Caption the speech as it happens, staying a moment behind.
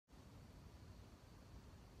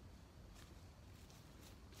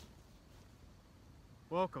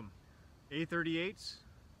Welcome, A38's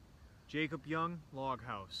Jacob Young Log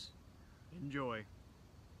House. Enjoy.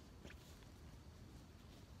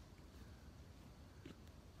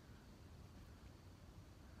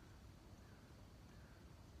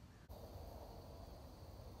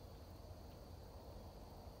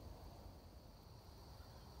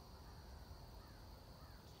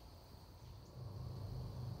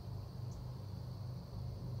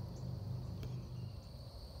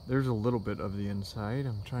 There's a little bit of the inside.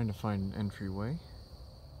 I'm trying to find an entryway.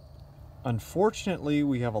 Unfortunately,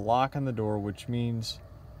 we have a lock on the door, which means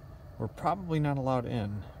we're probably not allowed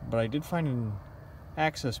in, but I did find an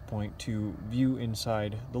access point to view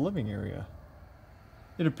inside the living area.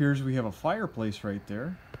 It appears we have a fireplace right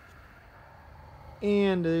there.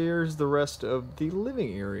 And there's the rest of the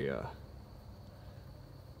living area.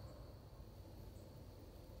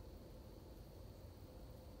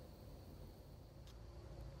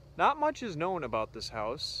 Not much is known about this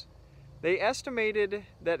house. They estimated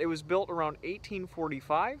that it was built around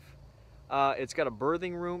 1845. It's got a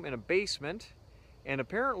birthing room and a basement, and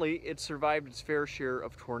apparently it survived its fair share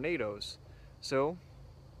of tornadoes. So,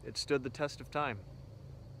 it stood the test of time.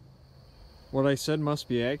 What I said must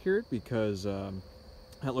be accurate because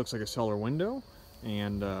that looks like a cellar window,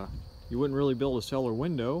 and you wouldn't really build a cellar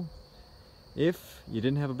window if you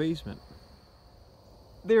didn't have a basement.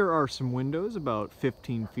 There are some windows about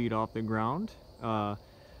 15 feet off the ground.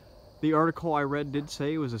 The article I read did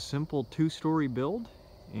say it was a simple 2-story build,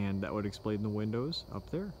 and that would explain the windows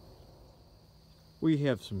up there. We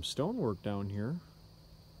have some stonework down here.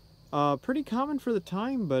 Pretty common for the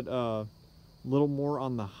time, but a little more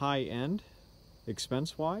on the high end,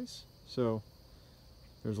 expense-wise. So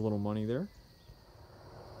there's a little money there.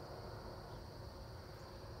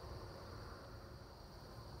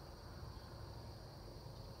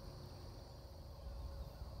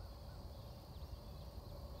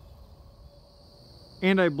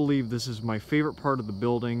 And I believe this is my favorite part of the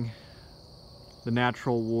building, the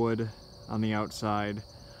natural wood on the outside.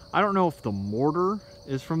 I don't know if the mortar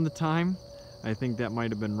is from the time. I think that might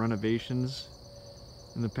have been renovations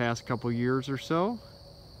in the past couple years or so.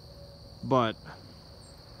 But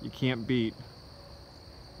you can't beat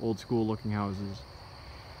old school looking houses.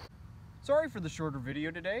 Sorry for the shorter video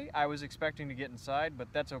today. I was expecting to get inside, but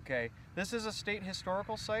that's okay. This is a state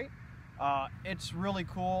historical site. It's really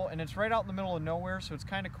cool, and it's right out in the middle of nowhere, so it's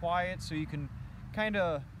kind of quiet, so you can kind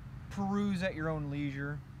of peruse at your own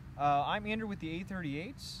leisure. I'm Andrew with the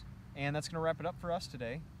A38s, and that's going to wrap it up for us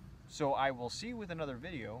today. So I will see you with another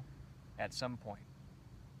video at some point.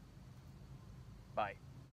 Bye.